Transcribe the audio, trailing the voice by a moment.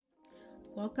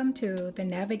Welcome to the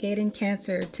Navigating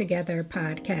Cancer Together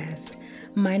podcast.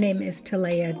 My name is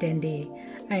Talea Dindy.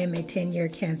 I am a 10-year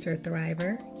cancer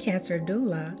thriver, cancer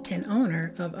doula, and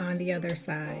owner of On the Other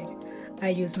Side. I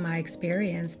use my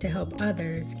experience to help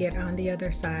others get on the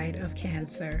other side of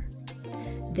cancer.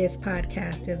 This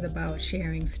podcast is about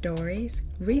sharing stories,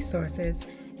 resources,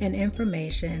 and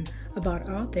information about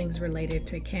all things related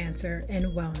to cancer and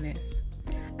wellness.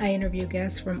 I interview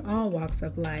guests from all walks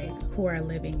of life who are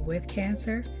living with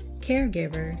cancer,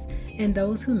 caregivers, and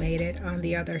those who made it on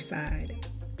the other side.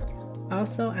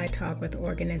 Also, I talk with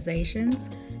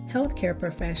organizations, healthcare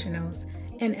professionals,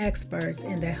 and experts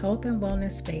in the health and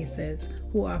wellness spaces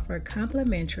who offer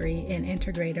complementary and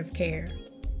integrative care.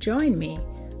 Join me.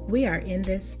 We are in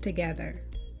this together.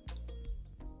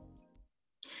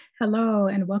 Hello,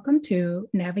 and welcome to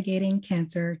Navigating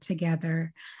Cancer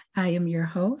Together. I am your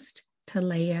host,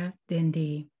 Talea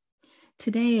Dindy.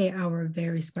 Today, our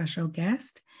very special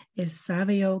guest is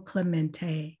Savio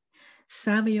Clemente.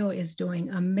 Savio is doing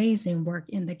amazing work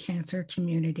in the cancer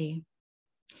community.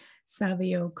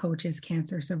 Savio coaches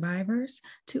cancer survivors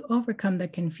to overcome the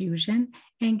confusion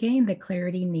and gain the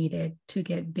clarity needed to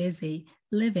get busy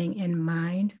living in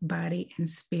mind, body, and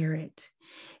spirit.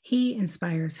 He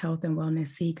inspires health and wellness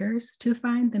seekers to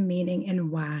find the meaning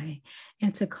and why,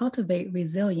 and to cultivate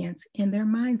resilience in their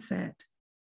mindset.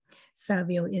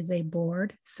 Savio is a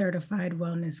board-certified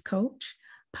wellness coach,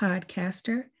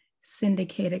 podcaster,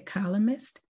 syndicated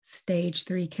columnist, stage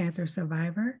 3 cancer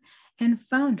survivor, and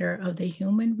founder of the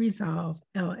Human Resolve,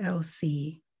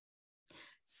 LLC.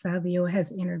 Savio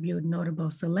has interviewed notable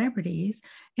celebrities,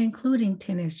 including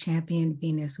tennis champion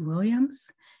Venus Williams,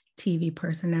 TV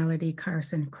personality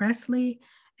Carson Kressley,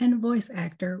 and voice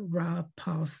actor Rob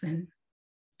Paulsen.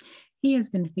 He has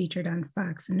been featured on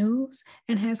Fox News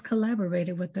and has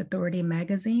collaborated with Authority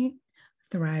Magazine,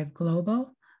 Thrive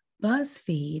Global,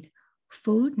 BuzzFeed,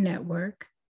 Food Network,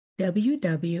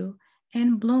 WW,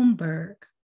 and Bloomberg.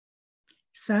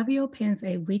 Savio pens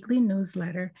a weekly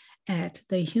newsletter at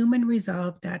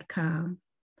thehumanresolve.com,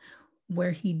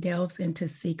 where he delves into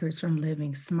secrets from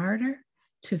living smarter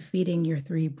to feeding your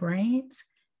 3 brains,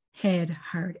 head,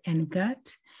 heart, and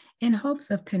gut, in hopes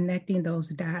of connecting those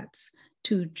dots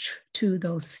to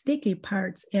those sticky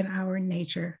parts in our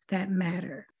nature that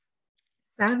matter.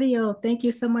 Savio, thank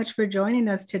you so much for joining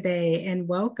us today and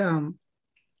welcome.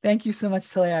 Thank you so much,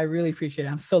 Talia. I really appreciate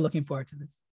it. I'm so looking forward to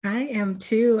this. I am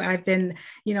too. I've been,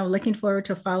 looking forward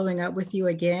to following up with you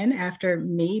again after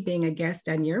me being a guest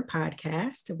on your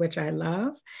podcast, which I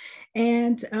love.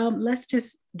 And let's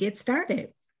just get started.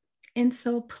 And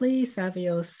so please,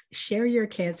 Savio, share your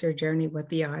cancer journey with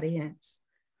the audience.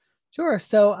 Sure.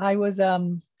 So I was,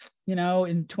 in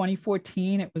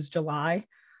 2014, it was July.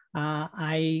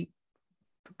 Previous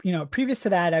to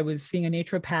that, I was seeing a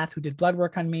naturopath who did blood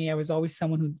work on me. I was always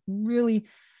someone who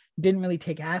didn't really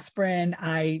take aspirin.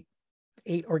 I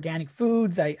ate organic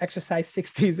foods. I exercised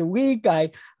 6 days a week.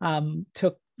 I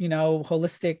took,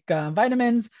 holistic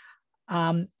vitamins.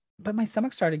 But my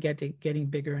stomach started getting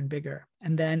bigger and bigger.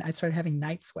 And then I started having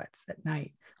night sweats at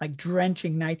night, like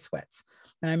drenching night sweats.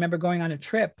 And I remember going on a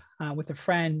trip with a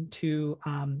friend to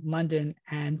London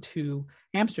and to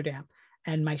Amsterdam,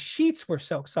 and my sheets were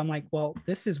soaked. So I'm like, well,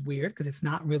 this is weird because it's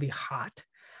not really hot.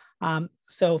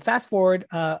 So fast forward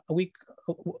a week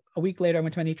later, I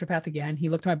went to my naturopath again. He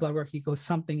looked at my blood work. He goes,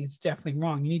 something is definitely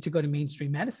wrong. You need to go to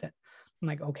mainstream medicine. I'm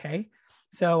like, okay.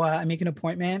 So I make an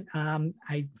appointment.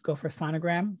 I go for a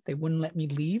sonogram. They wouldn't let me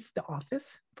leave the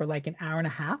office for like an hour and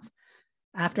a half.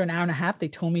 After an hour and a half, they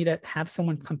told me to have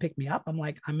someone come pick me up. I'm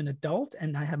like, I'm an adult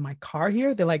and I have my car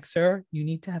here. They're like, sir, you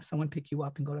need to have someone pick you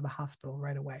up and go to the hospital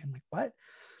right away. I'm like, what?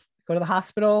 Go to the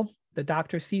hospital. The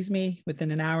doctor sees me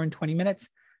within an hour and 20 minutes.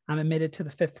 I'm admitted to the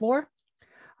 5th floor.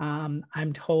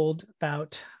 I'm told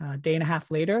about a day and a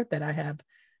half later that I have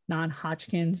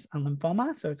non-Hodgkin's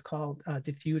lymphoma. So it's called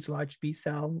diffuse large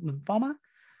B-cell lymphoma.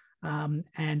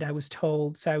 And I was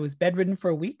told, so I was bedridden for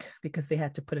a week because they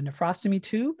had to put a nephrostomy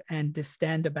tube and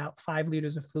distend about 5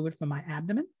 liters of fluid from my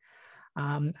abdomen.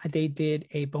 They did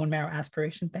a bone marrow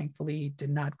aspiration, thankfully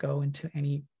did not go into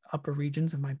any upper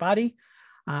regions of my body.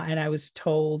 And I was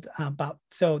told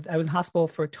so I was in hospital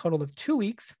for a total of 2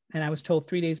 weeks. And I was told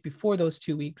 3 days before those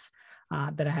 2 weeks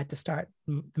that I had to start.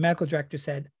 The medical director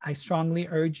said, I strongly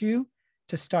urge you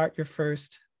to start your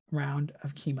first round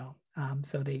of chemo.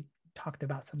 So they talked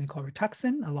about something called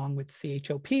Rituxan along with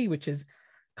CHOP, which is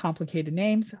complicated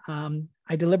names.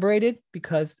 I deliberated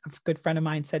because a good friend of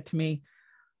mine said to me,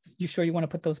 you sure you want to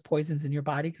put those poisons in your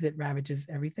body because it ravages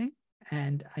everything?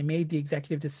 And I made the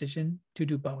executive decision to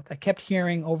do both. I kept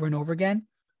hearing over and over again,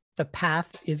 the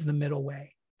path is the middle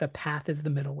way. the path is the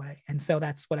middle way. And so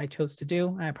that's what I chose to do.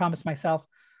 And I promised myself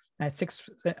I had 6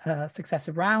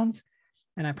 successive rounds.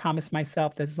 And I promised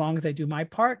myself that as long as I do my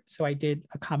part, so I did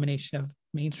a combination of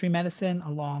mainstream medicine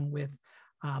along with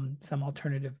some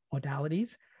alternative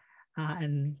modalities.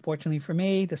 And fortunately for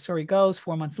me, the story goes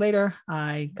 4 months later,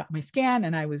 I got my scan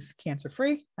and I was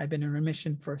cancer-free. I've been in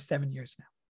remission for 7 years now.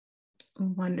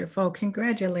 Wonderful.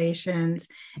 Congratulations.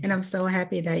 And I'm so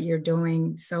happy that you're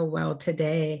doing so well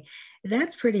today.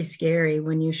 That's pretty scary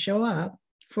when you show up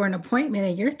for an appointment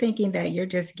and you're thinking that you're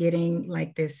just getting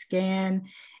like this scan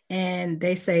and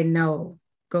they say, no,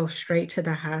 go straight to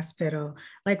the hospital.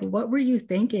 Like, what were you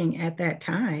thinking at that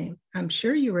time? I'm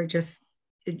sure you were just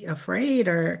afraid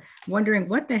or wondering,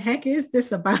 what the heck is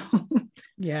this about?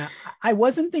 Yeah, I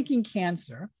wasn't thinking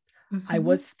cancer. Mm-hmm. I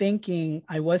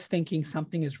was thinking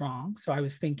something is wrong. So I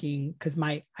was thinking, because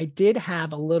I did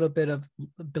have a little bit of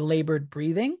belabored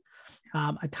breathing,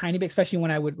 a tiny bit, especially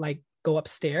when I would like go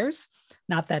upstairs.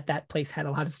 Not that that place had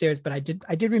a lot of stairs, but I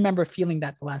did remember feeling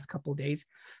that the last couple of days.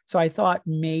 So I thought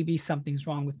maybe something's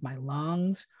wrong with my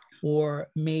lungs, or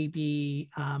maybe,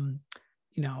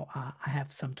 I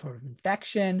have some sort of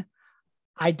infection.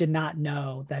 I did not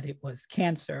know that it was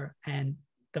cancer. And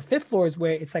the 5th floor is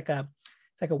where it's like a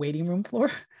waiting room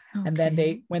floor. Okay. And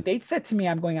then when they said to me,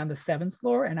 I'm going on the 7th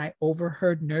floor, and I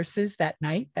overheard nurses that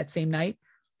same night,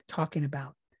 talking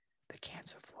about the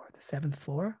cancer floor, the 7th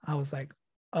floor. I was like,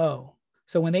 oh.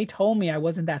 So when they told me, I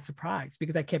wasn't that surprised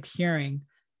because I kept hearing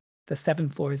the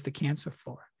 7th floor is the cancer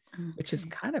floor, okay, which is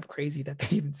kind of crazy that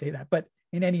they even say that. But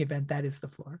in any event, that is the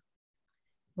floor.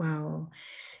 Wow.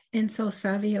 And so,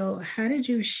 Savio, how did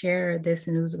you share this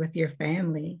news with your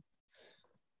family?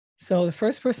 So the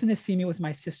first person to see me was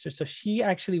my sister. So she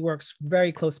actually works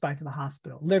very close by to the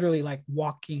hospital, literally like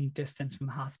walking distance from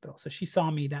the hospital. So she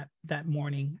saw me that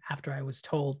morning after I was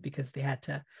told, because they had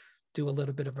to do a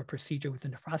little bit of a procedure with the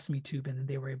nephrostomy tube, and then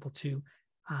they were able to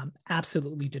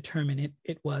absolutely determine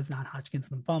it was non-Hodgkin's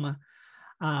lymphoma.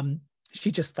 She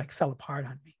just like fell apart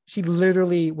on me. She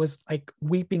literally was like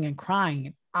weeping and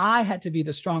crying. I had to be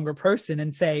the stronger person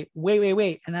and say,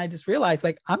 wait. And I just realized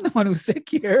like, I'm the one who's sick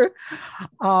here.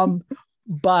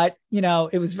 But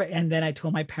it was, and then I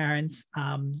told my parents,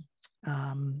 and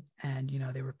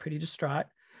they were pretty distraught.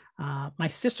 My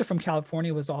sister from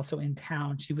California was also in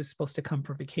town. She was supposed to come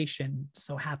for vacation.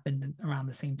 So happened around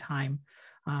the same time.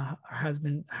 Her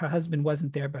husband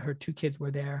wasn't there, but her 2 kids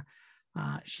were there.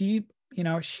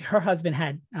 Her husband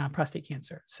had prostate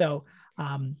cancer. So,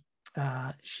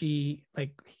 he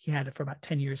had it for about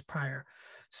 10 years prior.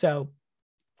 So,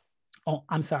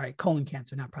 I'm sorry, colon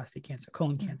cancer, not prostate cancer,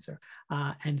 colon cancer.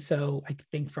 And so I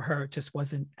think for her, it just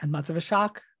wasn't as much of a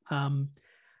shock.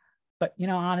 But,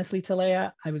 honestly,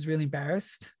 Talea, I was really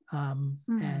embarrassed.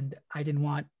 And I didn't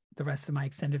want the rest of my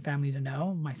extended family to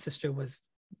know. My sister was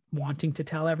wanting to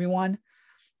tell everyone.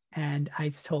 And I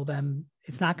told them,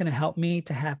 it's not going to help me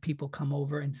to have people come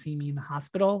over and see me in the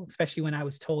hospital, especially when I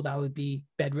was told I would be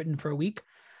bedridden for a week.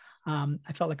 I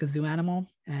felt like a zoo animal,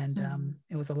 and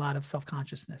it was a lot of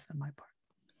self-consciousness on my part.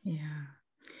 Yeah,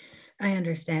 I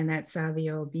understand that,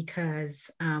 Savio,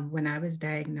 because when I was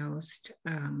diagnosed,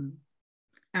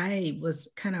 I was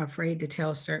kind of afraid to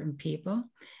tell certain people,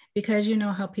 because you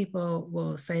know how people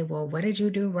will say, well, what did you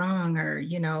do wrong? Or,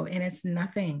 and it's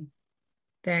nothing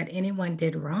that anyone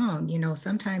did wrong.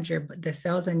 Sometimes the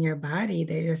cells in your body,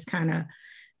 they just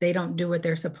they don't do what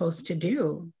they're supposed to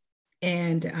do.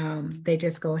 And they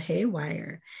just go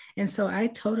haywire. And so I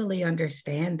totally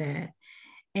understand that.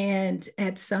 And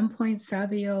at some point,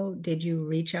 Savio, did you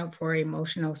reach out for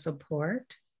emotional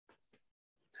support?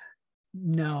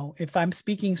 No, if I'm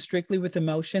speaking strictly with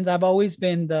emotions, I've always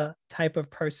been the type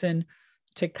of person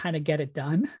to kind of get it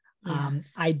done.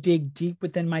 Yes. I dig deep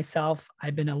within myself.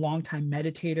 I've been a longtime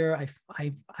meditator.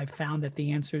 I've found that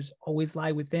the answers always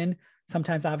lie within.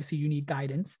 Sometimes, obviously, you need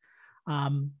guidance.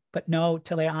 But no,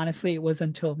 Talea, honestly, it was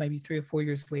until maybe 3 or 4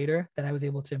 years later that I was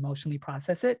able to emotionally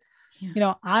process it.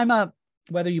 Yeah.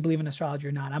 Whether you believe in astrology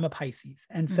or not, I'm a Pisces.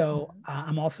 And so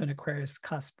I'm also an Aquarius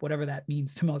cusp, whatever that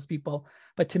means to most people.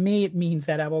 But to me, it means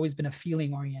that I've always been a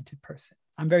feeling oriented person.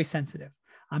 I'm very sensitive.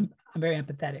 I'm very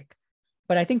empathetic.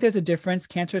 But I think there's a difference.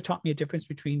 Cancer taught me a difference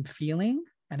between feeling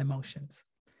and emotions.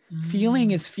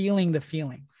 Feeling is feeling the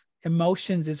feelings.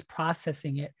 Emotions is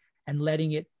processing it and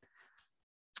letting it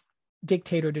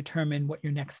dictate or determine what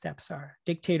your next steps are,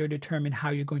 dictate or determine how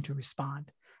you're going to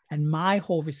respond. And my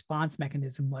whole response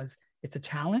mechanism was, it's a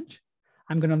challenge.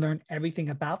 I'm going to learn everything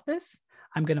about this.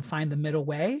 I'm going to find the middle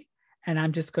way, and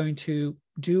I'm just going to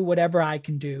do whatever I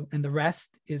can do. And the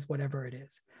rest is whatever it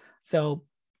is. So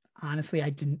honestly, I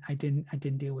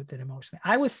didn't deal with it emotionally.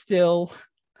 I was still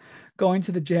going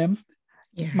to the gym.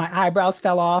 Yeah. My eyebrows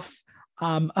fell off.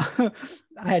 I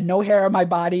had no hair on my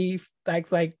body.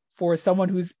 Like for someone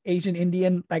who's Asian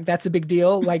Indian, like that's a big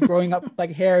deal. Like growing up,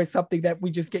 like hair is something that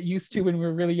we just get used to when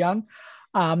we're really young.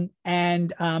 But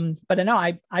I know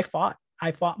I fought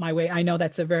my way. I know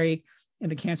that's a very, in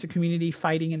the cancer community,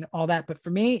 fighting and all that. But for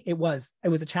me, it was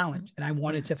a challenge, and I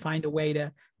wanted to find a way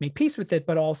to make peace with it,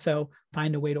 but also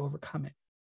find a way to overcome it.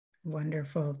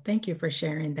 Wonderful. Thank you for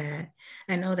sharing that.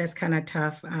 I know that's kind of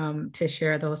tough to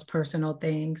share those personal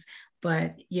things,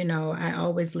 but I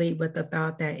always lead with the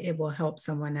thought that it will help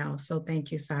someone else. So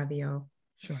thank you, Savio.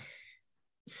 Sure.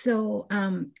 So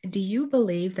do you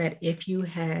believe that if you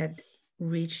had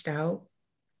reached out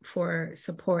for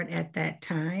support at that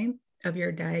time of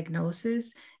your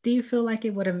diagnosis, do you feel like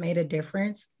it would have made a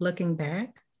difference looking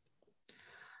back?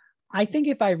 I think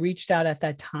if I reached out at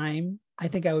that time, I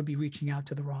think I would be reaching out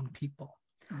to the wrong people.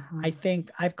 Uh-huh. I think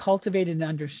I've cultivated an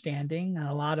understanding.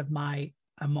 A lot of my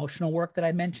emotional work that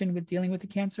I mentioned with dealing with the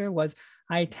cancer was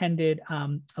I attended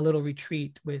a little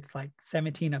retreat with like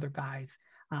 17 other guys.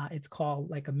 It's called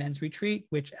like a men's retreat,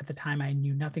 which at the time I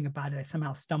knew nothing about it. I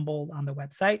somehow stumbled on the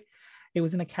website. It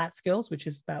was in the Catskills, which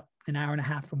is about an hour and a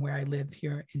half from where I live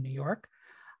here in New York.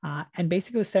 And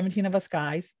basically it was 17 of us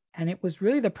guys. And it was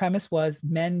really, the premise was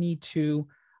men need to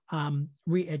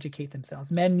re-educate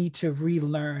themselves. Men need to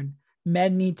relearn.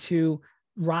 Men need to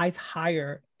rise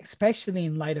higher, especially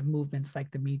in light of movements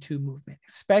like the Me Too movement,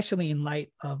 especially in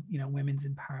light of, women's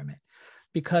empowerment,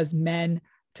 because men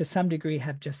to some degree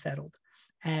have just settled.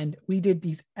 And we did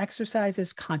these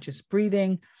exercises, conscious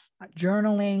breathing,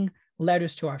 journaling,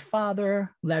 letters to our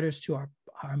father, letters to our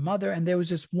mother. And there was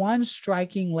just one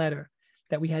striking letter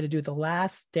that we had to do the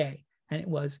last day. And it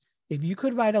was, if you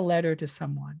could write a letter to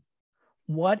someone,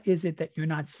 what is it that you're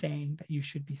not saying that you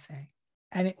should be saying?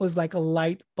 And it was like a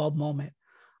light bulb moment.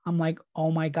 I'm like,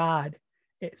 oh my God.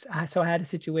 So I had a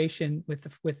situation with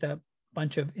a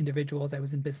bunch of individuals. I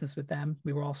was in business with them.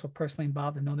 We were also personally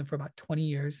involved and known them for about 20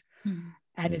 years. Mm-hmm.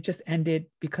 And it just ended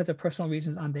because of personal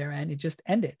reasons on their end. It just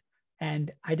ended.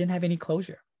 And I didn't have any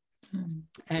closure. Mm-hmm.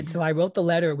 And so I wrote the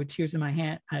letter with tears in my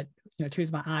hand, tears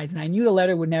in my eyes. And I knew the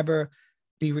letter would never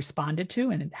be responded to,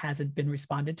 and it hasn't been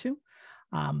responded to.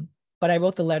 But I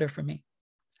wrote the letter for me.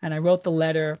 And I wrote the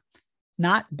letter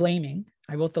not blaming.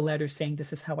 I wrote the letter saying,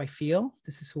 this is how I feel.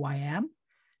 This is who I am.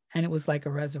 And it was like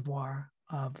a reservoir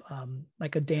of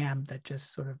like a dam that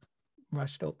just sort of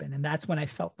rushed open. And that's when I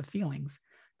felt the feelings.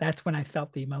 That's when I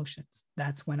felt the emotions.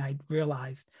 That's when I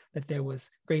realized that there was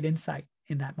great insight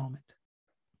in that moment.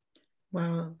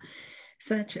 Wow.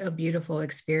 Such a beautiful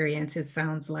experience, it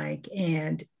sounds like.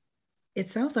 And it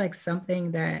sounds like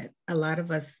something that a lot of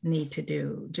us need to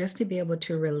do, just to be able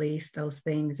to release those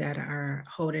things that are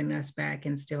holding us back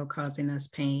and still causing us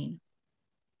pain.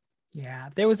 Yeah,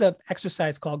 there was an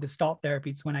exercise called Gestalt therapy.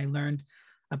 It's when I learned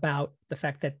about the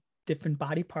fact that different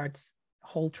body parts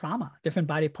hold trauma, different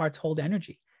body parts hold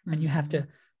energy, and you have to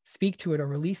speak to it or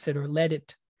release it or let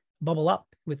it bubble up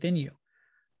within you.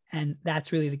 And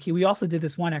that's really the key. We also did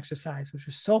this one exercise, which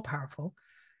was so powerful.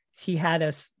 He had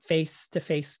us face to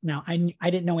face. Now, I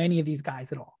didn't know any of these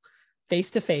guys at all, face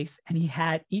to face. And he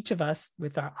had each of us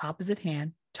with our opposite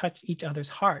hand touch each other's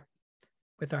heart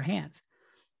with our hands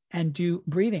and do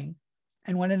breathing.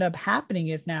 And what ended up happening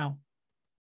is, now,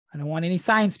 I don't want any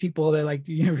science people that like,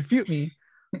 refute me,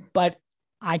 but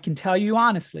I can tell you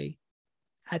honestly,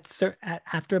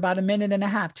 after about a minute and a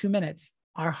half, 2 minutes,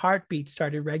 our heartbeat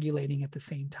started regulating at the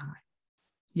same time.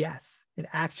 Yes, it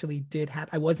actually did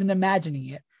happen. I wasn't imagining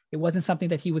it. It wasn't something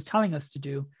that he was telling us to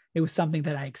do. It was something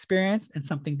that I experienced and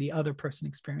something the other person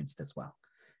experienced as well.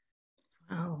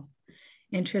 Oh,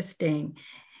 interesting.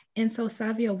 And so,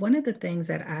 Savio, one of the things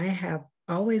that I have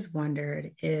always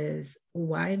wondered is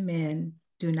why men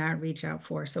do not reach out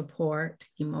for support,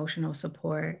 emotional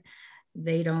support.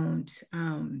 They don't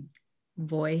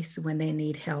voice when they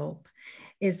need help.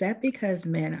 Is that because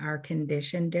men are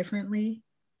conditioned differently?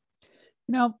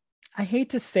 I hate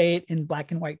to say it in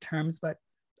black and white terms, but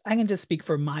I can just speak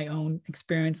for my own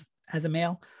experience as a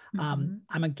male. Mm-hmm.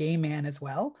 I'm a gay man as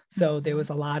well. So there was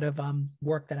a lot of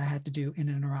work that I had to do in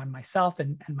and around myself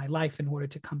and my life in order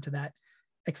to come to that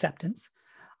acceptance.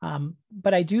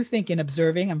 But I do think in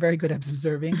observing, I'm very good at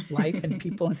observing life and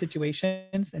people and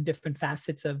situations and different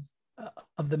facets of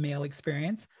the male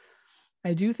experience.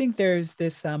 I do think there's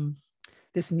this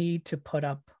need to put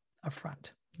up a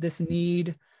front, this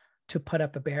need to put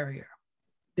up a barrier,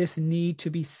 this need to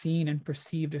be seen and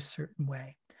perceived a certain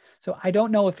way. So I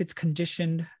don't know if it's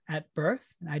conditioned at birth.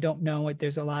 I don't know if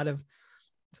there's a lot of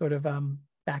sort of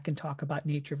back and talk about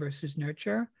nature versus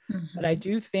nurture, but I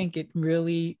do think it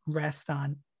really rests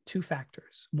on two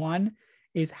factors. One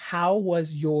is, how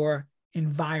was your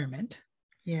environment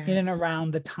in and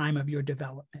around the time of your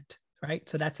development, right?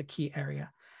 So that's a key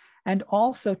area. And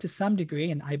also, to some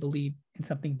degree, and I believe in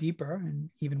something deeper, and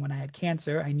even when I had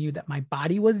cancer, I knew that my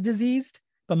body was diseased,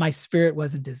 but my spirit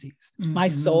wasn't diseased. My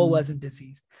soul wasn't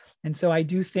diseased. And so I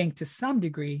do think, to some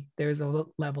degree, there's a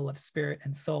level of spirit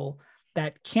and soul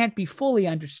that can't be fully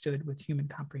understood with human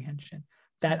comprehension,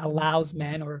 that allows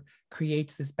men, or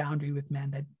creates this boundary with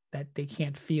men, that they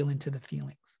can't feel into the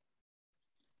feelings.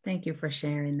 Thank you for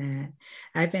sharing that.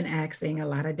 I've been asking a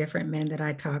lot of different men that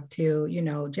I talk to,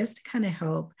 just to kind of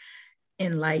help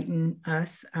enlighten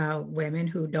us women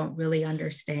who don't really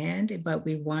understand, but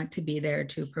we want to be there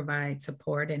to provide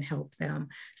support and help them.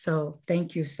 So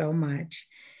thank you so much.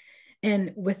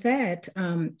 And with that,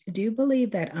 do you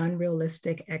believe that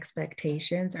unrealistic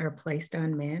expectations are placed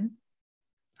on men?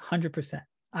 100%.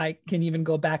 I can even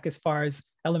go back as far as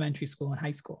elementary school and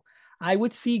high school. I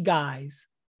would see guys,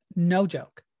 no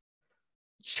joke,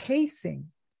 chasing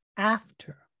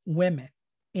after women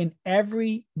in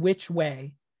every which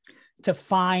way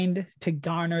to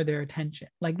garner their attention.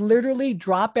 Like, literally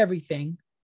drop everything,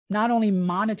 not only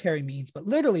monetary means, but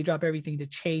literally drop everything to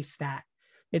chase that.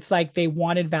 It's like they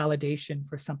wanted validation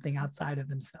for something outside of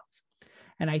themselves.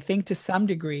 And I think, to some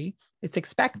degree, it's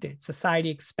expected. Society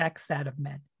expects that of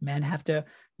men. Men have to,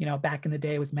 back in the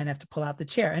day, it was men have to pull out the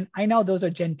chair. And I know those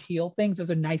are genteel things. Those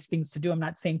are nice things to do. I'm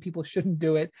not saying people shouldn't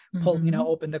do it. Pull,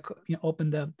 open the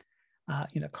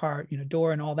car,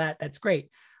 door and all that. That's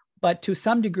great. But to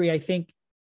some degree, I think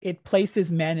it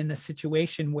places men in a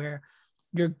situation where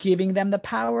you're giving them the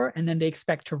power, and then they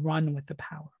expect to run with the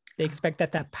power. They expect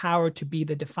that power to be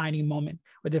the defining moment,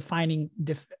 or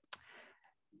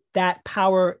that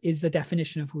power is the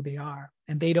definition of who they are.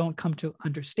 And they don't come to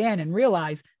understand and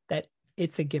realize that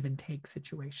it's a give and take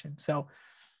situation. So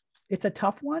it's a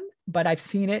tough one, but I've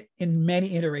seen it in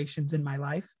many iterations in my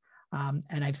life.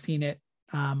 And I've seen it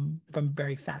from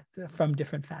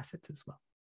different facets as well.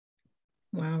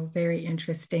 Wow, very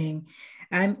interesting.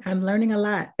 I'm learning a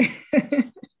lot.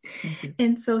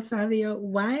 And so, Savio,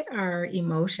 why are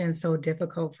emotions so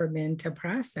difficult for men to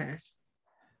process?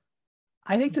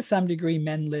 I think, to some degree,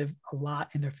 men live a lot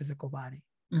in their physical body.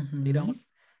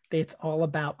 It's all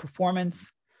about performance.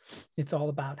 It's all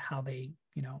about how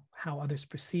how others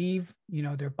perceive,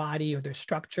 their body, or their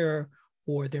structure,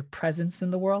 or their presence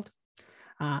in the world.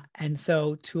 And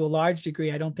so, to a large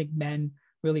degree, I don't think men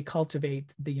really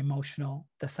cultivate the emotional,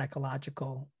 the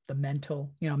psychological, the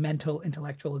mental. Mental,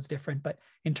 intellectual is different, but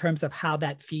in terms of how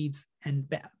that feeds and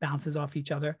bounces off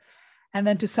each other. And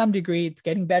then, to some degree, it's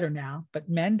getting better now, but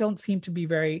men don't seem to be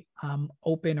very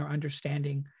open or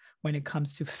understanding when it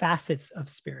comes to facets of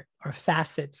spirit or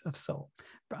facets of soul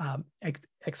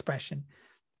expression.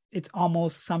 It's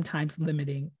almost sometimes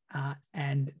limiting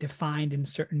and defined in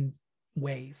certain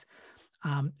ways.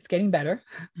 It's getting better,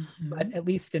 but at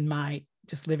least in my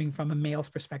just living from a male's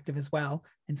perspective as well,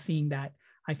 and seeing that,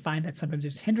 I find that sometimes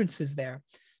there's hindrances there.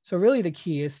 So really, the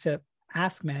key is to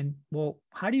ask men, well,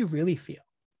 how do you really feel?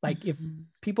 Like, if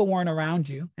people weren't around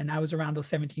you, and I was around those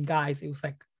 17 guys, it was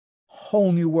like a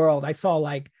whole new world. I saw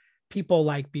like people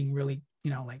like being really,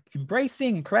 like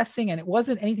embracing and caressing, and it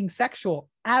wasn't anything sexual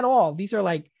at all. These are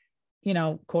like,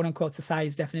 quote unquote,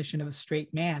 society's definition of a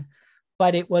straight man.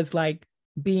 But it was like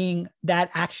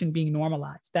that action being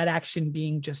normalized, that action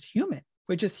being just human.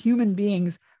 We're just human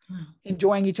beings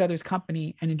enjoying each other's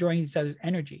company and enjoying each other's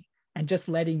energy, and just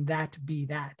letting that be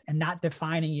that, and not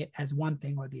defining it as one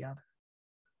thing or the other.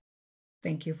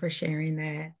 Thank you for sharing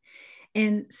that.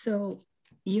 And so,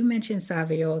 you mentioned,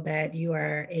 Savio, that you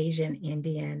are Asian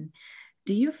Indian.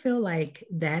 Do you feel like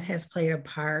that has played a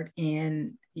part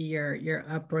in your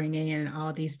upbringing and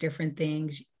all these different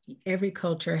things? Every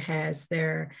culture has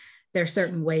their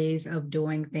certain ways of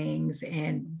doing things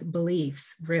and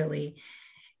beliefs, really.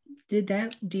 Do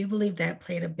you believe that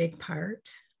played a big part?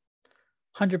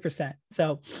 100%.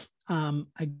 So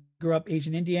I grew up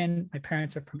Asian Indian. My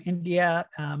parents are from India.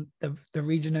 The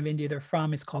region of India they're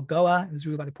from is called Goa. It was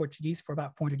ruled by the Portuguese for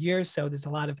about 400 years. So there's a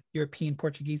lot of European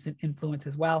Portuguese influence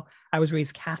as well. I was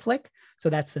raised Catholic, so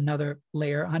that's another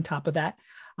layer on top of that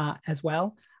as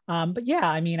well. But yeah,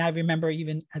 I mean, I remember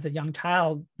even as a young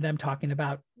child, them talking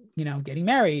about, getting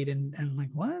married and like,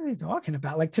 what are they talking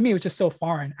about? Like, to me, it was just so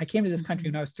foreign. I came to this country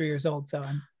when I was 3 years old, so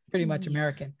I'm pretty much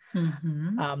American.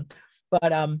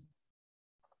 But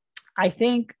I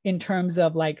think in terms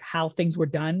of like how things were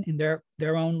done in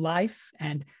their own life,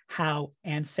 and how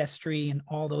ancestry and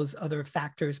all those other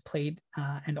factors played,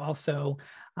 and also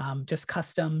just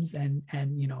customs and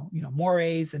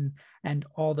mores and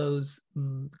all those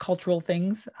cultural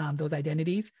things, those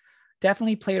identities.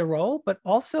 definitely played a role, but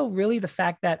also really the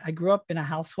fact that I grew up in a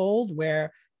household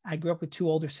where I grew up with two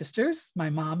older sisters, my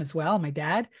mom as well, my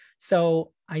dad.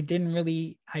 So I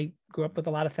grew up with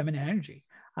a lot of feminine energy.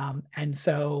 And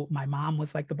so my mom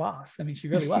was like the boss. I mean, she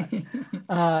really was.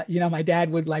 My dad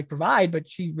would like provide, but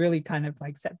she really kind of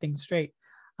like set things straight.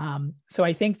 So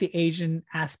I think the Asian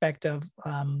aspect of,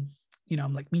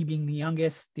 like me being the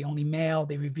youngest, the only male,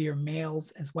 they revere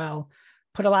males as well,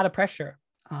 put a lot of pressure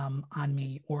on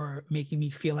me, or making me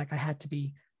feel like I had to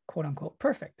be quote unquote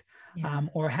perfect,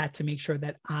 or had to make sure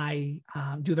that I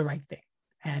do the right thing.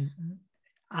 And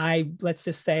let's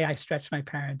just say I stretched my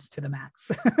parents to the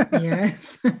max.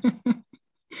 Yes.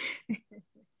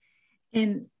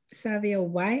 And Savio,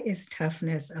 why is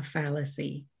toughness a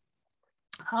fallacy?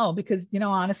 Oh, because,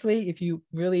 honestly, if you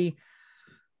really,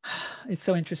 it's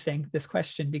so interesting, this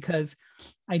question, because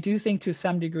I do think to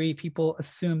some degree, people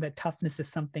assume that toughness is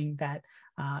something that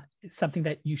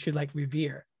you should like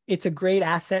revere. It's a great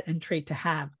asset and trait to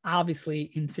have.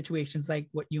 Obviously, in situations like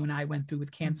what you and I went through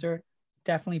with cancer,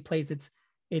 definitely plays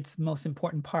its most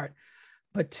important part.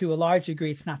 But to a large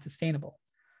degree, it's not sustainable.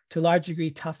 To a large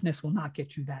degree, toughness will not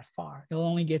get you that far. It'll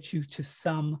only get you to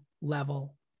some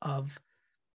level of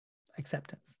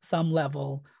acceptance, some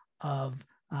level of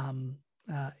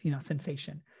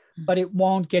sensation, but it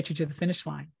won't get you to the finish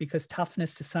line, because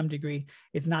toughness to some degree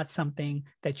is not something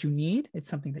that you need. It's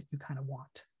something that you kind of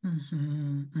want.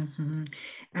 Mm-hmm, mm-hmm.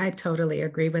 I totally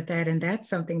agree with that. And that's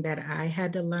something that I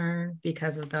had to learn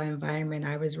because of the environment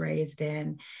I was raised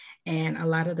in. And a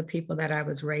lot of the people that I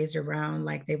was raised around,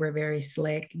 like they were very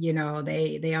slick,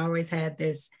 they always had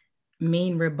this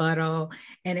mean rebuttal.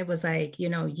 And it was like,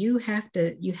 you have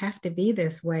to be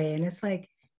this way. And it's like,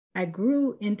 I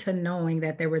grew into knowing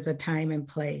that there was a time and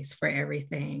place for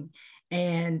everything.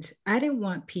 And I didn't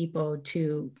want people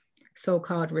to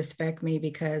so-called respect me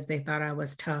because they thought I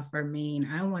was tough or mean.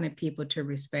 I wanted people to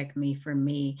respect me for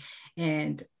me.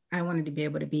 And I wanted to be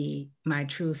able to be my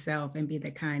true self and be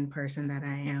the kind person that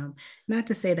I am. Not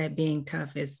to say that being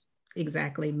tough is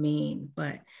exactly mean,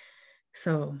 but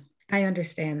so I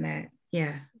understand that.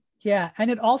 Yeah. Yeah.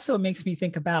 And it also makes me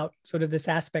think about sort of this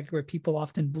aspect where people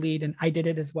often bleed, and I did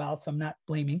it as well, so I'm not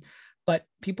blaming, but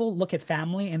people look at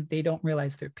family and they don't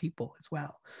realize they're people as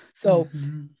well. So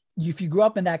if you grew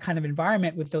up in that kind of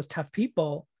environment with those tough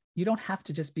people, you don't have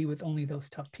to just be with only those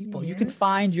tough people. Yes. You can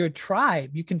find your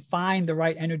tribe. You can find the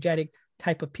right energetic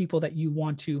type of people that you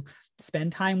want to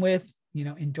spend time with,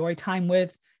 enjoy time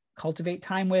with, cultivate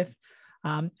time with.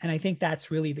 And I think that's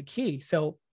really the key.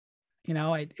 So,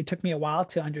 it took me a while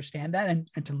to understand that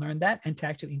and to learn that and to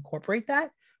actually incorporate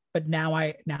that. But now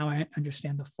I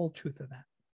understand the full truth of that.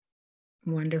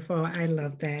 Wonderful. I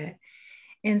love that.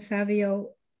 And Savio,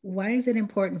 why is it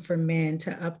important for men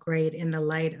to upgrade in the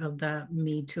light of the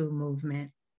Me Too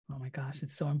movement? Oh my gosh,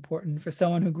 it's so important for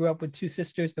someone who grew up with two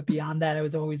sisters, but beyond that, I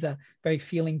was always a very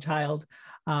feeling child,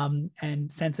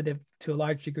 and sensitive to a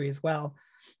large degree as well.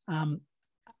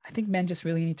 I think men just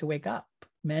really need to wake up.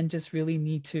 Men just really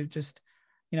need to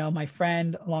my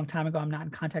friend a long time ago, I'm not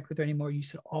in contact with her anymore,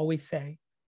 used to always say,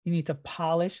 you need to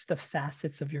polish the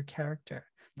facets of your character.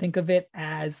 Think of it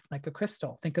as like a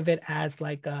crystal. Think of it as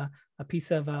like a piece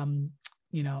of,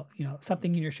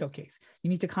 something in your showcase.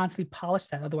 You need to constantly polish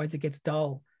that. Otherwise it gets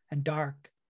dull and dark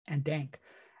and dank.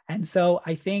 And so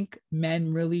I think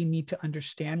men really need to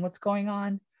understand what's going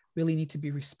on, really need to be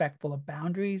respectful of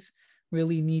boundaries,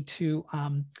 really need to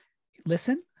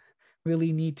listen,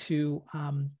 really need to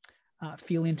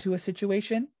feel into a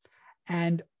situation,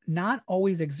 and not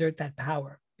always exert that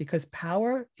power, because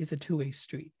power is a two-way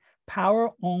street.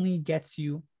 Power only gets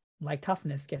you, like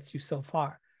toughness, gets you so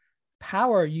far.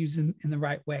 Power used in the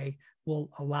right way will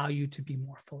allow you to be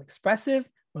more full expressive,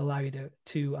 will allow you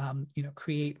to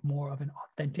create more of an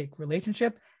authentic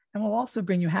relationship, and will also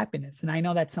bring you happiness. And I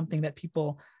know that's something that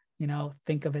people,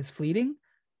 think of as fleeting,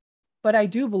 but I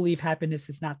do believe happiness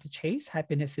is not to chase.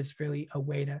 Happiness is really a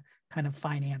way to kind of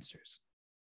find answers.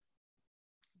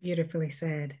 Beautifully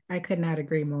said. I could not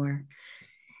agree more.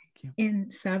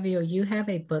 And Savio, you have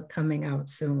a book coming out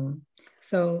soon.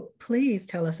 So please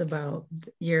tell us about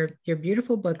your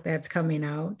beautiful book that's coming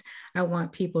out. I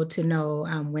want people to know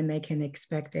when they can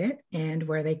expect it and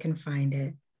where they can find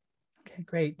it. Okay,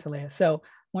 great, Talia. So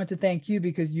I want to thank you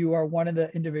because you are one of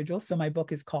the individuals. So my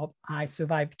book is called I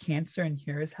Survived Cancer, and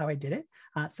Here Is How I Did It.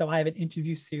 So I have an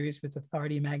interview series with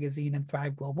Authority Magazine and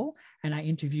Thrive Global, and I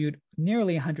interviewed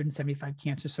nearly 175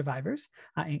 cancer survivors.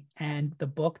 And the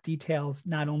book details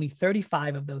not only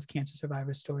 35 of those cancer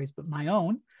survivor stories, but my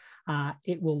own.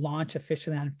 It will launch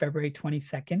officially on February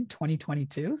 22nd,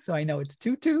 2022. So I know it's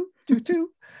 2222.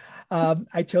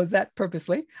 I chose that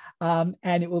purposely.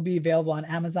 And it will be available on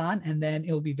Amazon, and then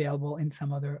it will be available in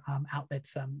some other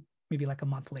outlets maybe like a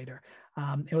month later.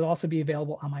 It will also be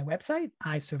available on my website,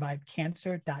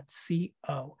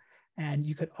 isurvivedcancer.co. And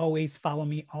you could always follow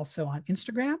me also on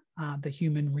Instagram, The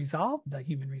Human Resolve. My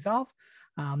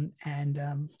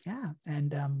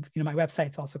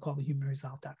website's also called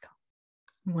thehumanresolve.com.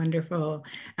 Wonderful.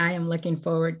 I am looking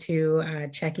forward to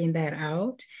checking that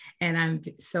out. And I'm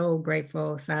so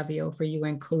grateful, Savio, for you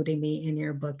including me in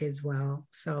your book as well.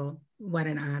 So what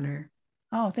an honor.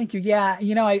 Oh, thank you. Yeah.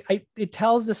 It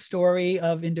tells the story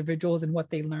of individuals and what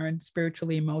they learned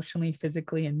spiritually, emotionally,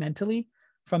 physically, and mentally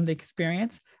from the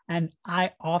experience. And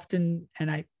I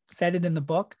said it in the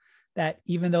book, that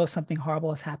even though something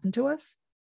horrible has happened to us,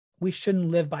 we shouldn't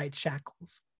live by its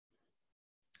shackles.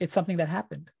 It's something that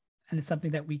happened, and it's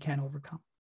something that we can overcome.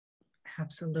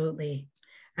 Absolutely.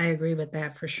 I agree with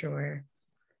that for sure.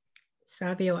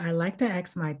 Savio, I like to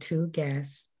ask my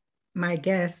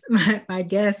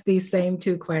guests these same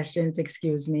two questions,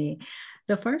 excuse me.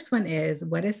 The first one is,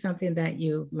 what is something that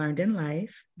you've learned in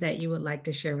life that you would like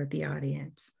to share with the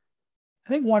audience? I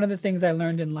think one of the things I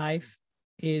learned in life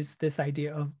is this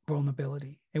idea of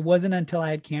vulnerability. It wasn't until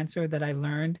I had cancer that I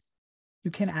learned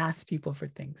you can ask people for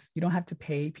things. You don't have to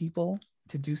pay people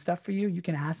to do stuff for you. You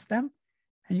can ask them,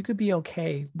 and you could be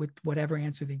okay with whatever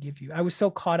answer they give you. I was so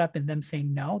caught up in them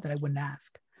saying no that I wouldn't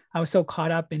ask. I was so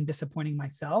caught up in disappointing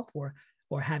myself or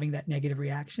having that negative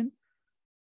reaction.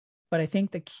 But I think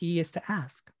the key is to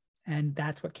ask. And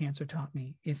that's what cancer taught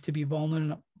me, is to be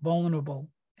vulnerable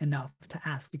enough to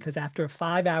ask. Because after a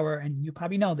 5-hour, and you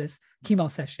probably know this,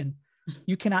 chemo session,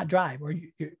 you cannot drive, or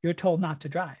you're told not to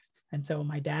drive. And so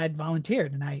my dad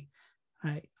volunteered, and I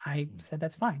said,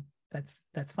 that's fine. That's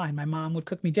fine. My mom would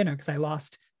cook me dinner, because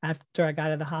after I got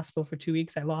out of the hospital for 2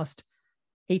 weeks, I lost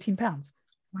 18 pounds.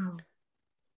 Wow.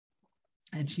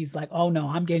 And she's like, oh no,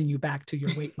 I'm getting you back to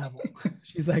your weight level.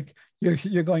 She's like,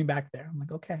 you're going back there. I'm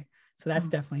like, okay. So that's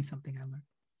definitely something I learned.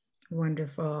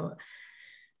 Wonderful.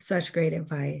 Such great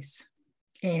advice.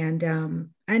 And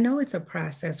I know it's a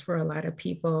process for a lot of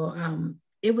people.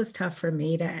 It was tough for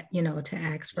me to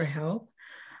ask for help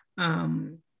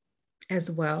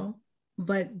as well.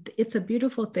 But it's a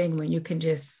beautiful thing when you can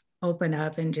just open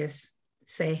up and just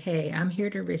say, hey, I'm here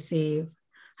to receive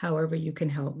however you can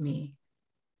help me.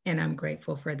 And I'm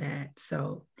grateful for that.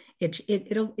 So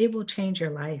it will change your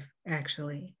life,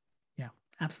 actually. Yeah,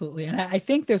 absolutely. And I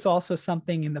think there's also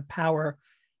something in the power,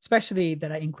 especially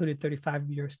that I included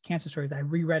 35 years cancer stories. I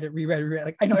reread it.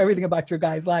 Like, I know everything about your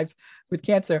guys' lives with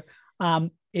cancer.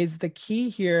 Is the key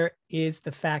here is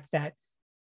the fact that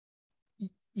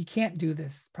you can't do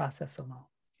this process alone.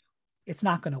 It's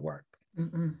not going to work.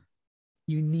 Mm-mm.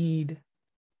 You need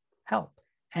help.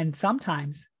 And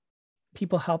sometimes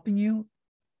people helping you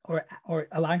or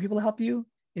allowing people to help you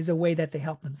is a way that they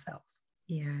help themselves.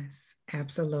 Yes,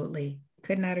 absolutely.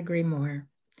 Could not agree more.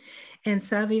 And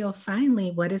Savio,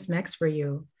 finally, what is next for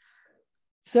you?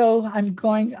 So I'm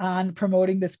going on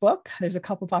promoting this book. There's a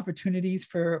couple of opportunities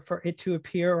for it to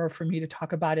appear, or for me to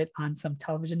talk about it on some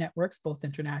television networks, both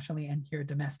internationally and here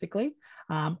domestically.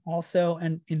 Also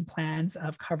in plans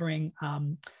of covering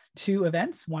 2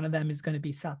 events. One of them is going to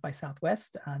be South by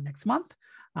Southwest next month.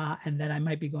 And then I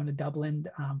might be going to Dublin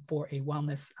for a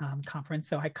wellness conference.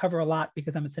 So I cover a lot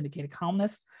because I'm a syndicated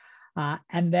columnist.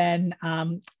 And then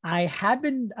I have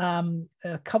been,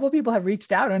 a couple of people have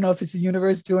reached out. I don't know if it's the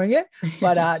universe doing it,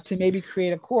 but to maybe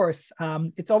create a course.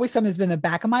 It's always something that's been in the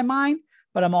back of my mind,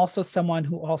 but I'm also someone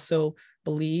who also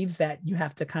believes that you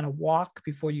have to kind of walk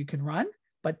before you can run.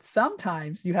 But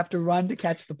sometimes you have to run to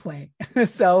catch the plane.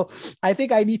 So I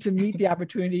think I need to meet the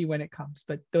opportunity when it comes,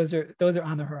 but those are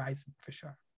on the horizon for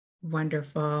sure.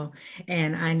 Wonderful.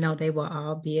 And I know they will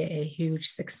all be a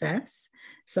huge success.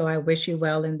 So I wish you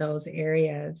well in those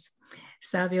areas.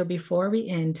 Savio, before we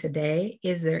end today,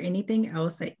 is there anything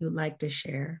else that you'd like to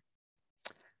share?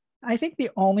 I think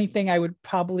the only thing I would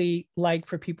probably like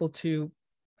for people to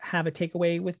have a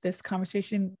takeaway with this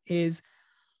conversation is,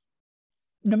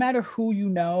 no matter who you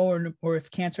know, or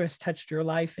if cancer has touched your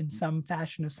life in some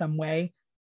fashion or some way,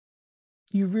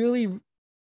 you really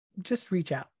just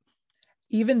reach out.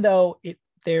 Even though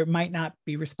there might not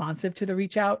be responsive to the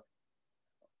reach out,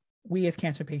 we as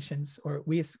cancer patients, or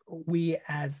we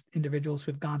as individuals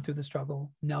who have gone through the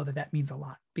struggle, know that means a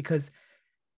lot, because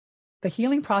the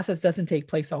healing process doesn't take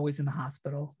place always in the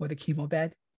hospital or the chemo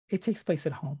bed. It takes place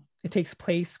at home. It takes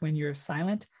place when you're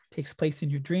silent. It takes place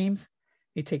in your dreams.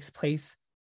 It takes place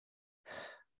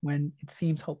when it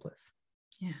seems hopeless.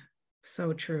 Yeah,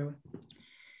 so true.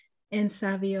 And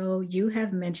Savio, you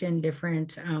have mentioned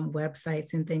different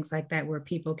websites and things like that where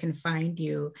people can find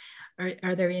you.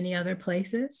 Are there any other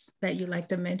places that you'd like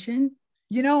to mention?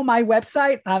 My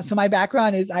website, so my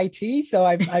background is IT, so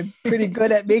I'm pretty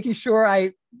good at making sure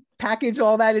I package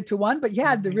all that into one. But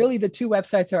yeah, the two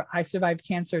websites are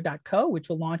isurvivedcancer.co, which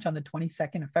will launch on the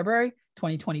 22nd of February,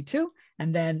 2022.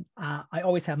 And then I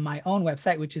always have my own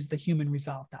website, which is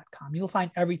thehumanresolve.com. You'll find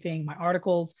everything, my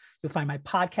articles, you'll find my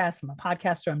podcasts. I'm a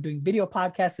podcaster. I'm doing video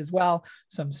podcasts as well.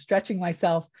 So I'm stretching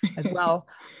myself as well.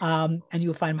 And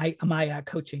you'll find my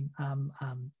coaching,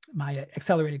 my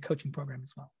accelerated coaching program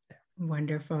as well there.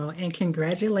 Wonderful. And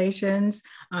congratulations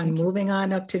on moving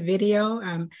on up to video.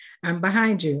 I'm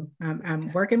behind you.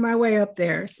 I'm working my way up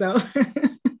there. So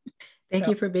thank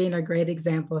you for being a great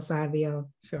example, Savio.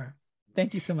 Sure.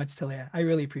 Thank you so much, Talia. I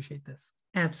really appreciate this.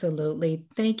 Absolutely.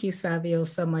 Thank you, Savio,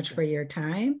 so much for your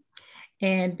time.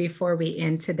 And before we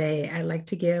end today, I'd like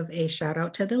to give a shout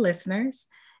out to the listeners.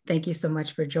 Thank you so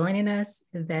much for joining us.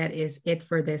 That is it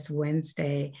for this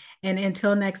Wednesday. And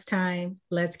until next time,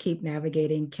 let's keep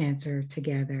navigating cancer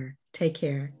together. Take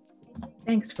care.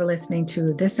 Thanks for listening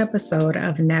to this episode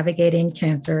of Navigating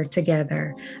Cancer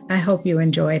Together. I hope you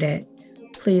enjoyed it.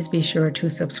 Please be sure to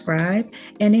subscribe.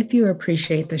 And if you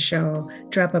appreciate the show,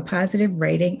 drop a positive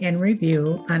rating and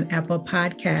review on Apple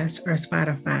Podcasts or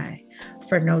Spotify.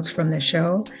 For notes from the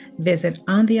show, visit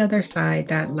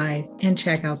ontheotherside.life and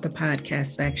check out the podcast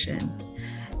section.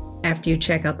 After you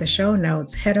check out the show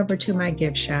notes, head over to my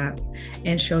gift shop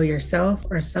and show yourself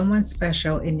or someone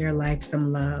special in your life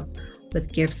some love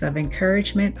with gifts of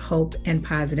encouragement, hope, and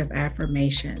positive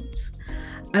affirmations.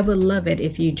 I would love it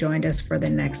if you joined us for the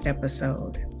next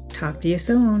episode. Talk to you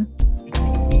soon.